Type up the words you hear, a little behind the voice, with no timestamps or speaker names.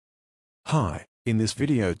Hi, in this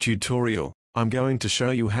video tutorial, I'm going to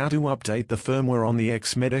show you how to update the firmware on the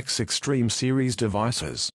Xmedex XTREME series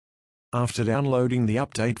devices. After downloading the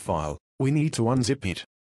update file, we need to unzip it.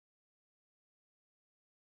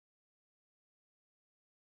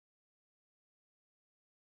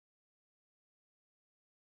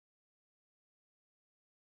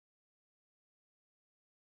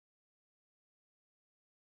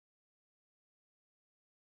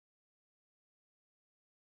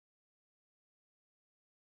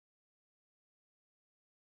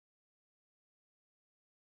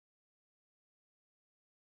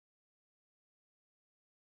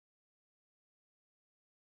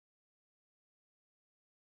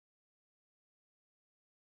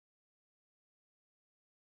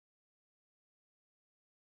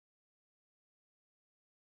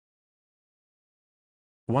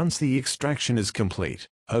 Once the extraction is complete,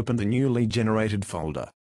 open the newly generated folder.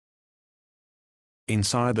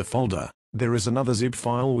 Inside the folder, there is another zip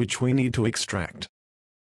file which we need to extract.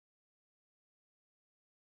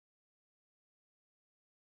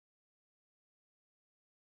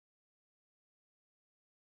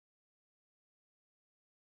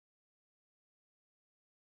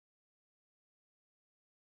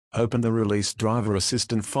 Open the Release Driver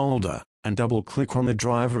Assistant folder, and double-click on the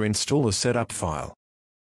driver installer setup file.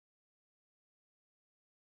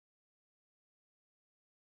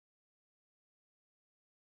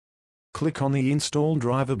 Click on the Install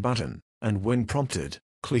Driver button, and when prompted,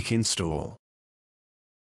 click Install.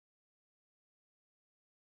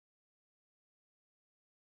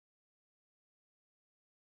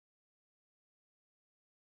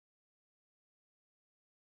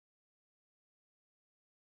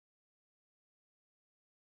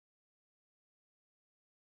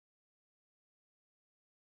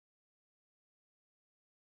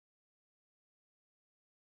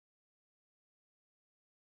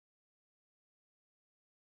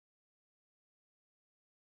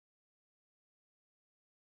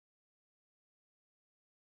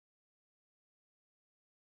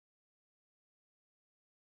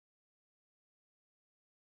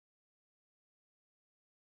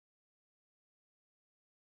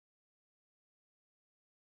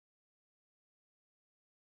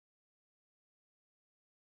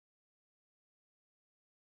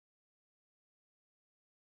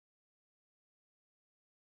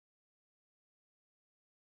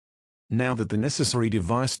 Now that the necessary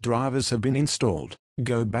device drivers have been installed,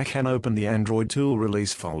 go back and open the Android Tool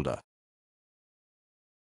Release folder.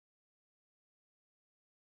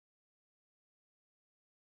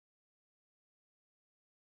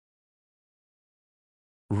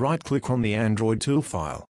 Right-click on the Android Tool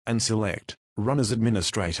file, and select Run as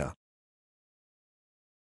Administrator.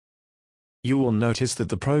 You will notice that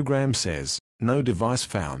the program says, "No device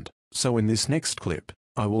found," so in this next clip,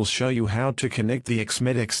 I will show you how to connect the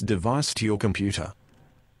Xmedex device to your computer.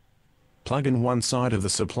 Plug in one side of the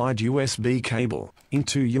supplied USB cable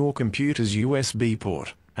into your computer's USB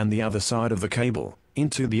port, and the other side of the cable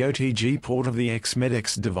into the OTG port of the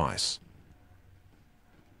Xmedex device.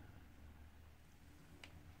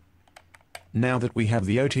 Now that we have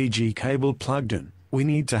the OTG cable plugged in, we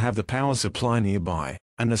need to have the power supply nearby,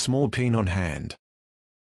 and a small pin on hand.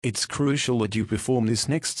 It's crucial that you perform this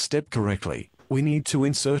next step correctly. We need to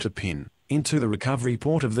insert a pin into the recovery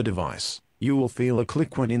port of the device. You will feel a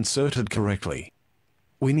click when inserted correctly.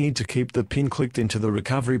 We need to keep the pin clicked into the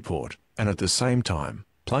recovery port, and at the same time,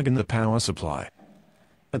 plug in the power supply.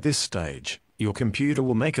 At this stage, your computer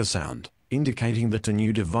will make a sound, indicating that a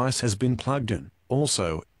new device has been plugged in.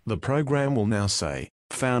 Also, the program will now say,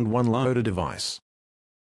 "Found one loader device."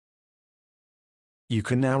 You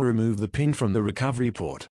can now remove the pin from the recovery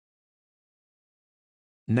port.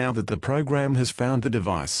 Now that the program has found the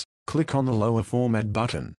device, click on the lower Format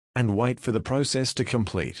button, and wait for the process to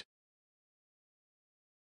complete.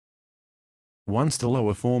 Once the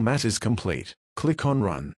lower format is complete, click on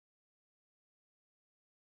Run.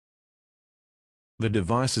 The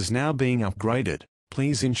device is now being upgraded.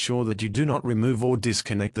 Please ensure that you do not remove or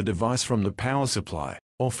disconnect the device from the power supply,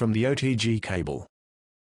 or from the OTG cable.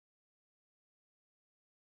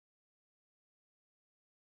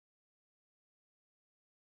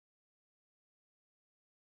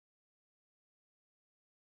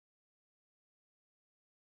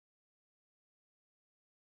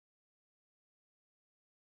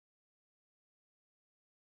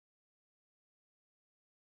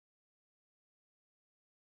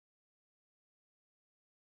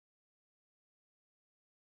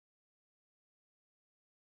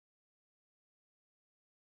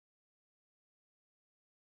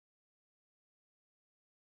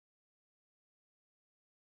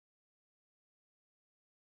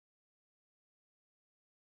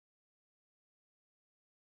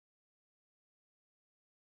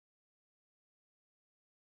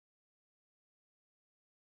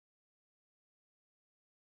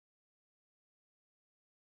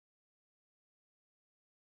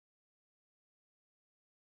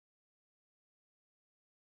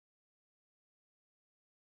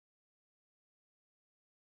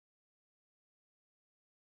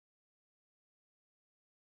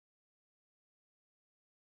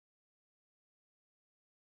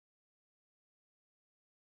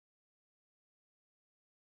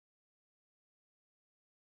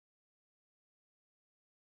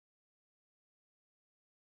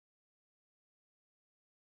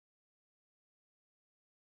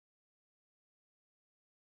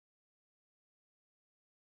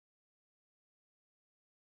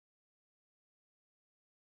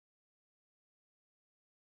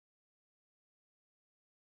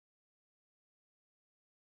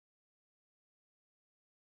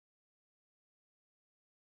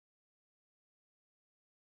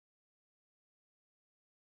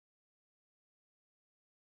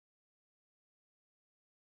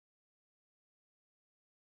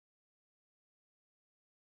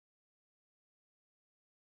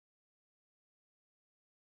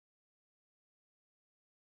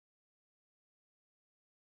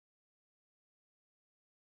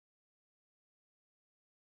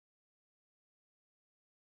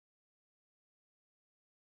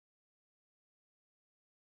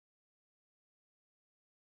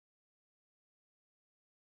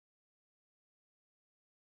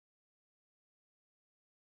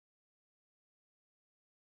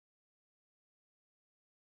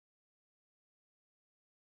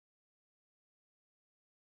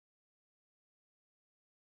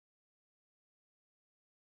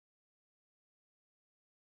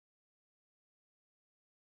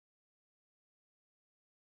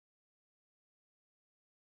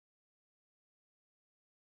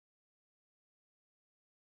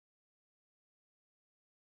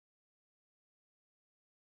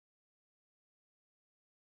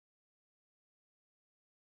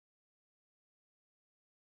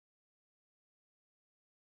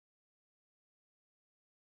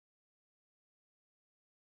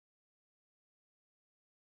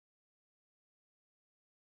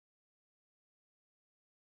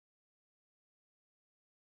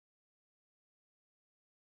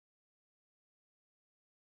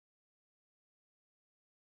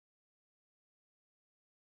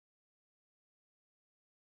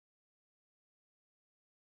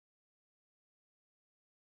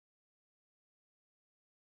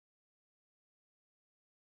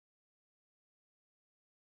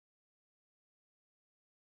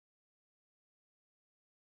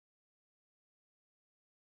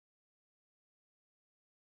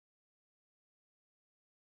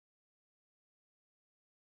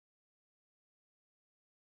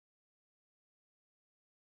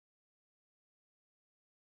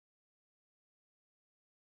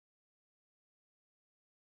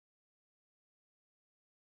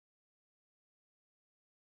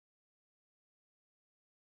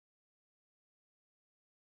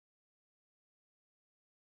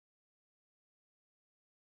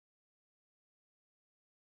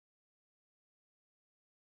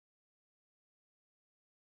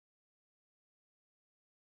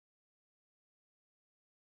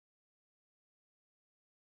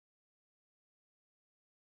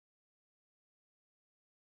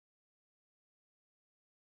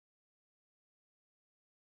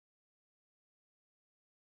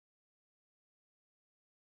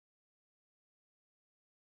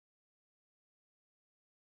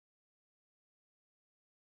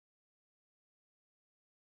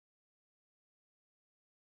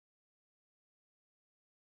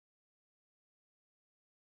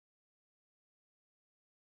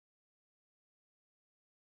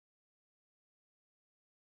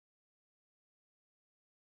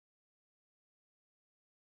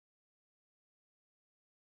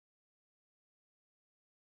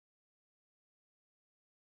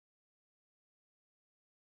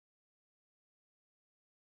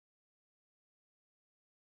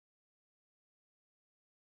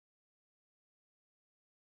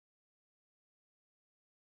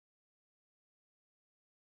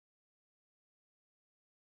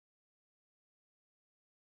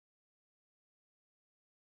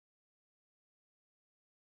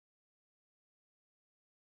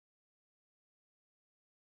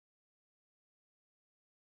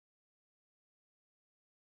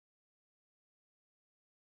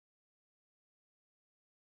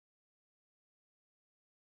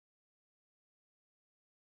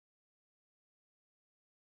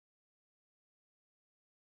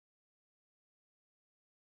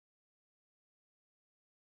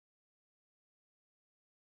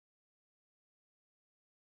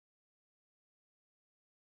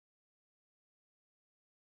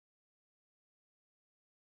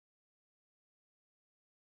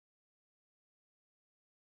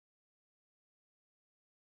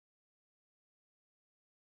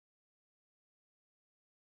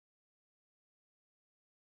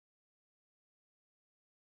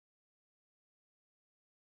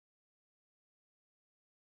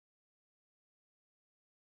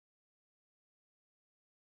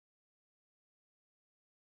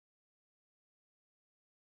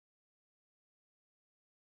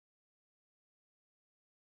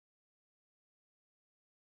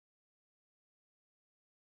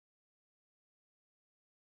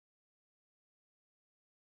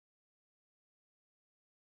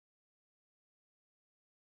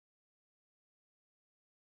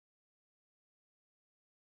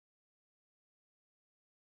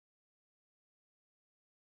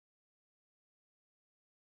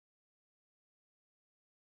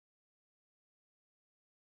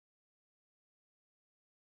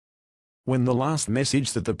 When the last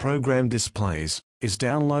message that the program displays is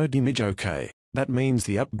download image OK, that means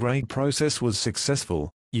the upgrade process was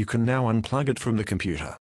successful. You can now unplug it from the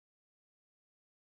computer.